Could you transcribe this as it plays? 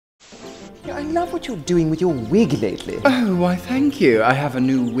Yeah, I love what you're doing with your wig lately. Oh, why thank you. I have a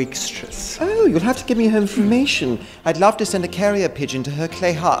new wigstress. Oh, you'll have to give me her information. I'd love to send a carrier pigeon to her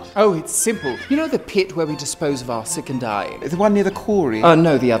clay hut. Oh, it's simple. You know the pit where we dispose of our sick and dying? The one near the quarry?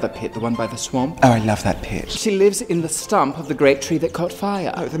 No, the other pit, the one by the swamp. Oh, I love that pit. She lives in the stump of the great tree that caught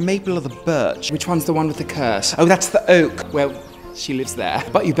fire. Oh, the maple or the birch? Which one's the one with the curse? Oh, that's the oak. Well, she lives there.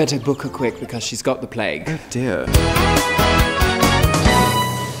 But you better book her quick because she's got the plague. Oh, dear.